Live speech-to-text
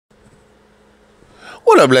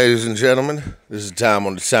What up, ladies and gentlemen? This is Time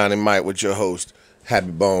on the Shining Mic with your host,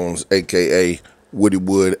 Happy Bones, aka Woody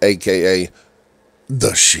Wood, aka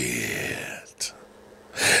The Shit.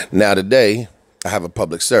 Now, today, I have a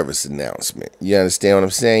public service announcement. You understand what I'm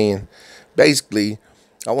saying? Basically,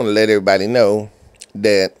 I want to let everybody know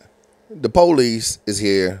that the police is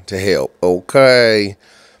here to help, okay?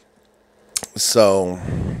 So,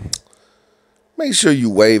 make sure you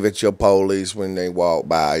wave at your police when they walk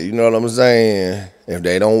by. You know what I'm saying? If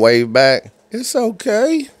they don't wave back, it's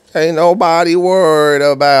okay. Ain't nobody worried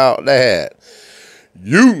about that.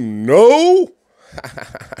 You know?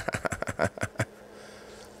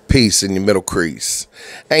 Peace in your middle crease.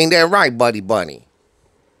 Ain't that right, Buddy Bunny?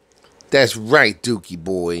 That's right, Dookie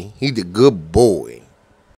boy. He the good boy.